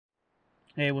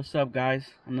Hey, what's up guys?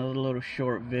 Another little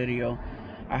short video.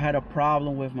 I had a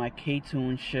problem with my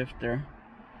K-Tune shifter.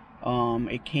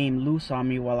 It came loose on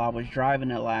me while I was driving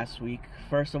it last week.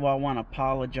 First of all, I want to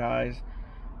apologize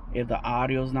if the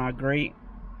audio's not great,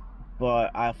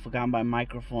 but I forgot my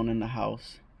microphone in the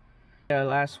house.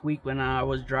 Last week when I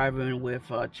was driving with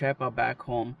Chepa back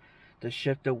home, the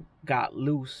shifter got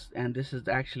loose, and this is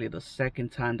actually the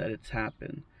second time that it's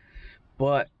happened.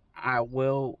 But I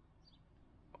will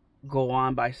go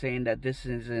on by saying that this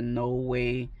is in no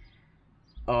way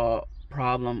a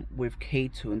problem with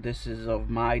K-Tune. This is of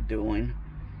my doing.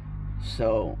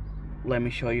 So let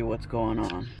me show you what's going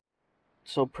on.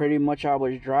 So pretty much I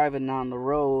was driving down the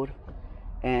road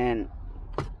and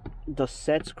the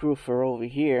set screw for over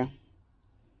here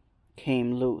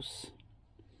came loose.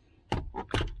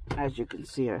 As you can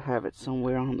see, I have it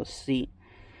somewhere on the seat,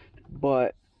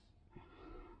 but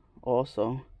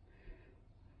also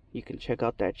you can check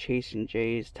out that Chasing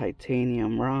J's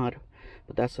titanium rod,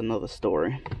 but that's another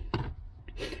story.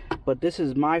 But this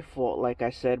is my fault, like I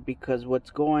said, because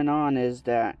what's going on is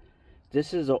that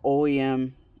this is an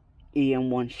OEM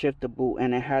EM1 shifter boot,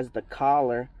 and it has the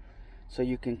collar so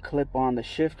you can clip on the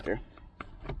shifter.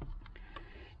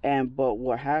 But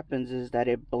what happens is that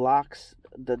it blocks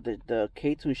the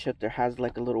K-Tune shifter has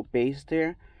like a little base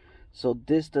there, so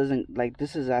this doesn't, like,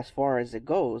 this is as far as it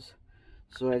goes.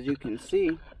 So as you can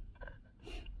see,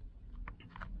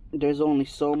 there's only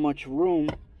so much room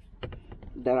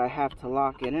that I have to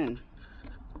lock it in.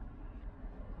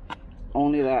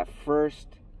 Only that first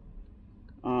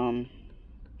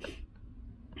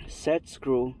set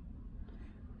screw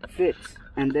fits,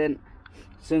 and then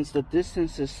since the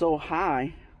distance is so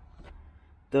high,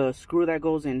 the screw that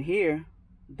goes in here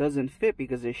doesn't fit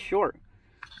because it's short.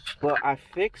 But I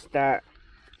fixed that.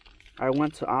 I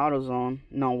went to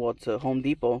to Home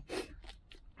Depot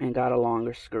and got a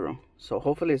longer screw, so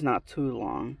hopefully it's not too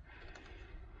long.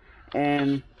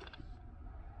 And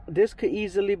this could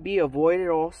easily be avoided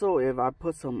also if I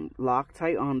put some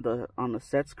Loctite on the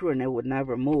set screw, and it would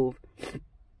never move.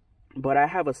 But I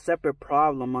have a separate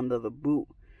problem under the boot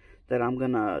that I'm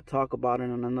gonna talk about in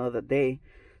another day,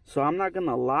 so I'm not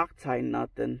gonna Loctite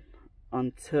nothing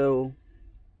until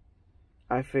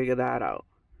I figure that out.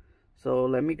 So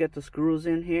let me get the screws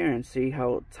in here and see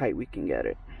how tight we can get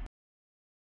it.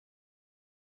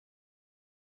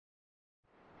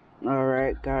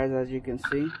 Alright guys, as you can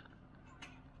see,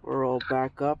 we're all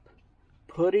back up.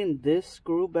 Putting this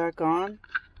screw back on,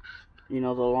 you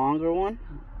know, the longer one,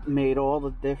 made all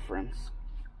the difference.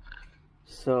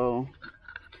 So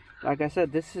like I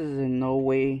said, this is in no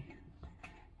way,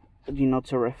 you know,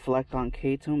 to reflect on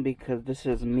K-Tune, because this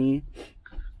is me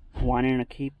wanting to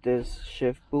keep this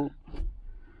shift boot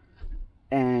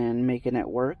and making it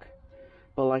work.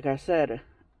 But like I said,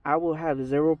 I will have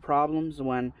zero problems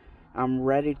when I'm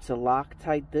ready to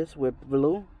Loctite this with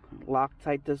blue,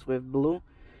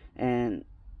 and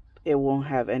it won't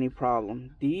have any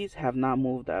problem. These have not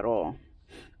moved at all.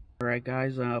 Alright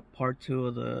guys, part 2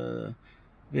 of the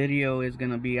video is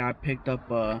gonna be, I picked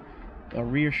up a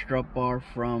rear strut bar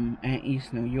from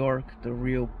East New York, the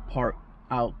real part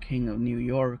out king of New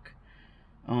York,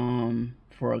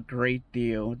 for a great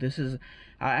deal.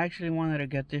 I actually wanted to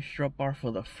get this strut bar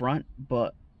for the front,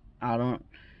 but I don't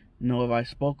know if I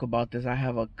spoke about this. I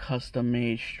have a custom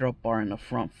made strut bar in the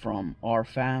front from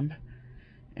RFAM,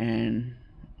 and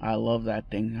I love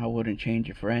that thing. I wouldn't change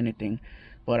it for anything.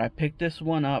 But I picked this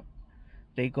one up.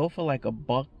 They go for like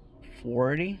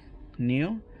 $140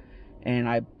 new, and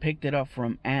I picked it up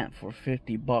from Ant for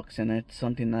 $50, and it's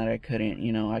something that I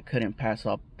couldn't pass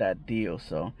up that deal.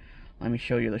 So let me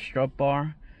show you the strut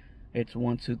bar. It's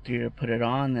 1, 2, 3 to put it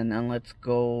on, and then let's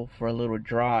go for a little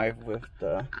drive with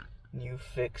the new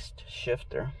fixed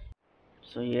shifter.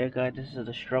 So yeah guys, this is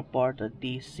the strut bar, the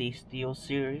DC Steel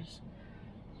series.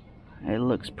 It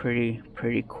looks pretty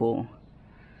cool.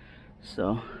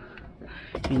 So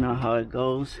you know how it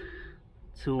goes.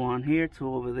 2 on here,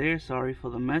 2 over there. Sorry for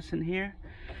the mess in here,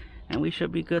 and we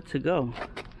should be good to go.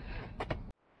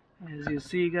 As you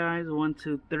see guys, 1,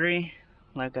 2, 3.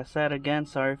 Like I said again,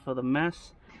 sorry for the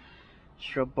mess.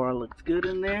 Strut bar looks good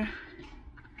in there.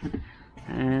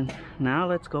 And now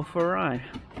let's go for a ride.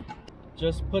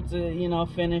 Just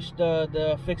finished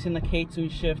the fixing the K-Tune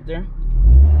shifter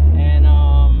and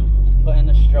putting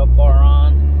the strut bar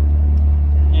on.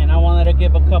 And I wanted to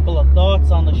give a couple of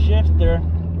thoughts on the shifter.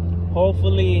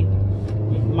 Hopefully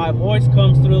my voice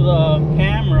comes through the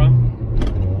camera,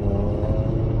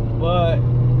 but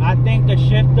I think the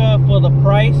shifter for the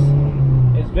price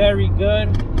is very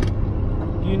good.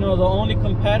 You know, the only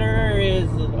competitor is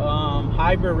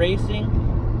Hybrid Racing.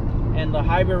 and the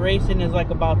hybrid racing is like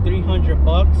about 300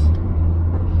 bucks.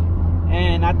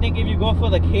 And I think if you go for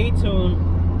the K-Tune,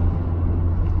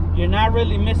 you're not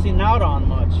really missing out on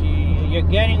much. You're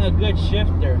getting a good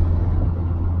shifter.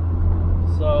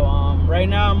 So right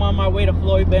now I'm on my way to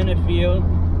Floyd Bennett Field,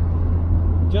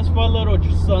 just for a little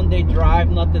Sunday drive,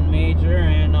 nothing major,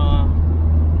 and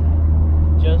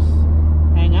just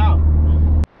hang out.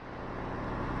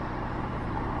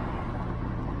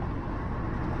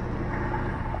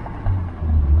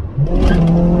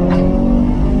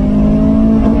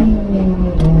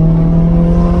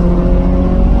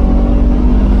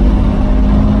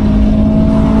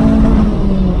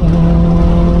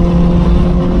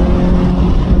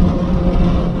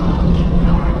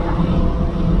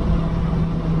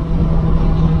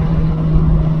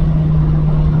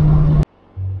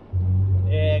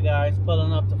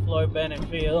 Pulling up to Floyd Bennett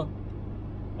Field.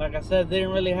 Like I said,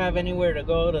 didn't really have anywhere to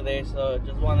go today, so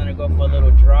just wanted to go for a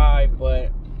little drive.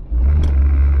 But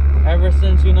ever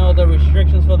since, you know, the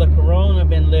restrictions for the corona have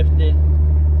been lifted,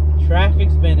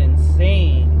 traffic's been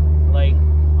insane. Like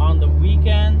on the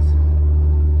weekends,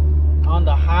 on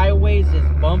the highways, it's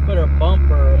bumper to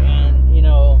bumper. And you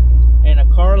know, in a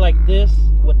car like this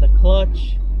with the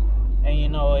clutch, and you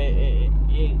know,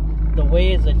 the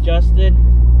way it's adjusted,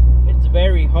 it's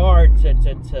very hard to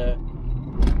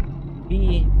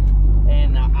be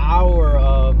in an hour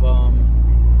of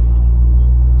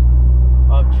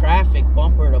traffic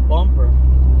bumper to bumper.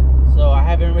 So I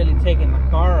haven't really taken the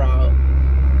car out,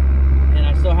 and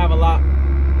I still have a lot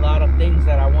of things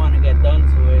that I want to get done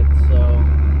to it. So,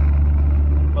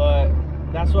 but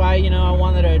that's why, you know, I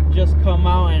wanted to just come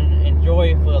out and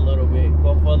enjoy it for a little bit,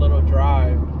 go for a little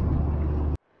drive.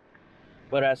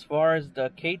 But as far as the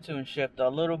K-Tune shifter, a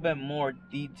little bit more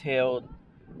detailed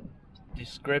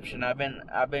description. I've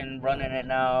been running it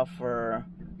now for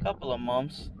a couple of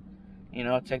months. You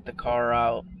know, I take the car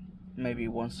out maybe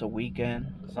once a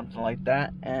weekend, something like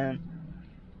that, and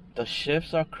the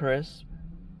shifts are crisp.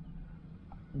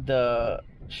 The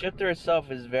shifter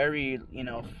itself is very, you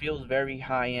know, feels very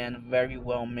high-end, very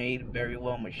well made, very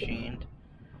well machined.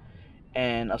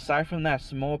 And aside from that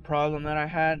small problem that I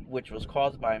had, which was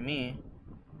caused by me,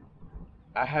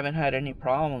 I haven't had any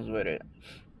problems with it.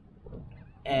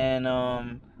 And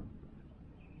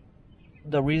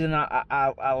the reason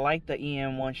I like the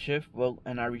EM1 shift bolt,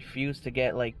 and I refuse to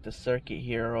get like the Circuit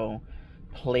Hero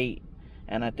plate,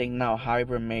 and I think now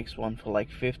Hybrid makes one for like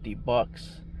 50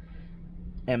 bucks.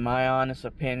 In my honest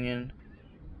opinion,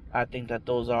 I think that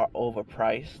those are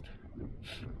overpriced.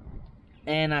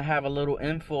 And I have a little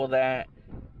info that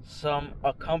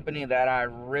a company that I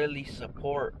really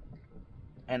support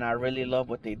and I really love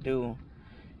what they do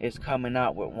is coming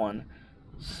out with one.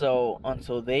 So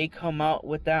until they come out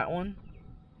with that one,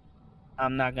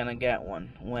 I'm not gonna get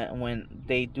one. When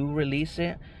they do release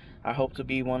it, I hope to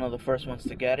be one of the first ones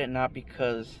to get it, not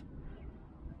because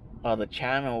of the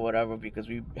channel or whatever, because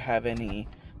we have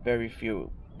very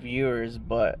few viewers,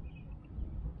 but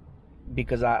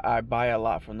because I buy a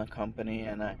lot from the company,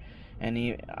 and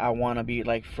I want to be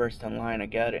like first in line to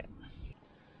get it.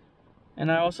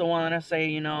 And I also wanted to say,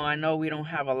 you know, I know we don't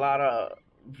have a lot of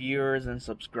viewers and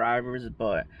subscribers,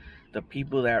 but the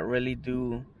people that really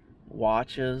do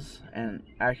watch us and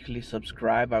actually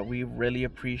subscribe, we really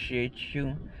appreciate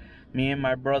you. Me and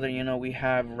my brother, you know, we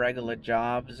have regular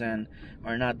jobs, and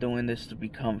we're not doing this to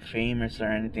become famous or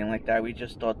anything like that. We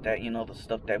just thought that, you know, the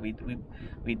stuff that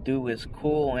we do is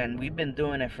cool, and we've been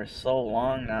doing it for so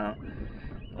long now.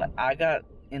 Like, I got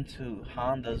into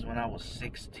Hondas when I was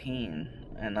 16,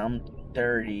 and I'm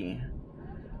 30,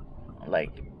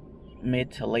 like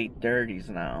mid to late 30s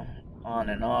now, on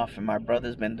and off. And my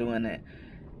brother's been doing it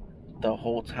the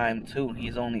whole time too.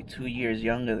 He's only 2 years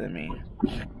younger than me.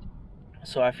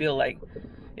 So I feel like,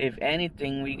 if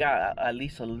anything, we got at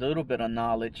least a little bit of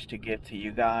knowledge to give to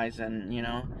you guys, and you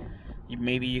know,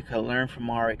 maybe you could learn from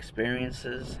our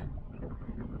experiences.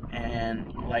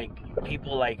 And like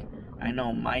people like, I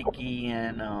know Mikey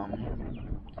and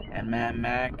Mad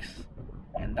Max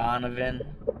and Donovan,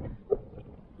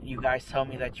 you guys tell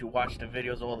me that you watch the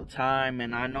videos all the time,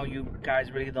 and I know you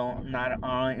guys really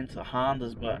aren't into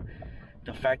Hondas, but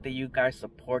the fact that you guys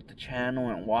support the channel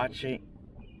and watch it,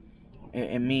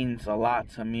 it means a lot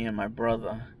to me and my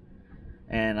brother.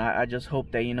 And I just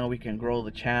hope that, you know, we can grow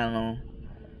the channel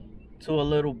to a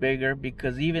little bigger,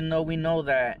 because even though we know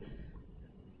that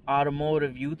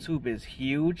automotive YouTube is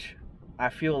huge, I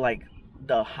feel like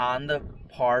the Honda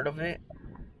part of it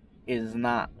is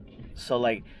not. So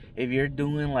like, if you're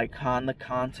doing like Honda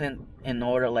content in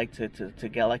order like to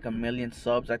get like 1 million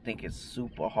subs, I think it's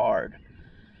super hard.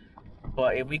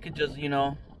 But if we could just, you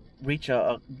know, reach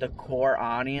the core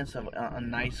audience of a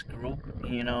nice group,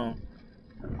 you know,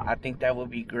 I think that would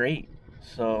be great.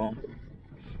 So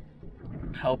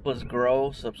help us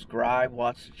grow, subscribe,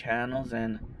 watch the channels,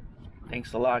 and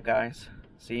thanks a lot, guys.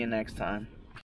 See you next time.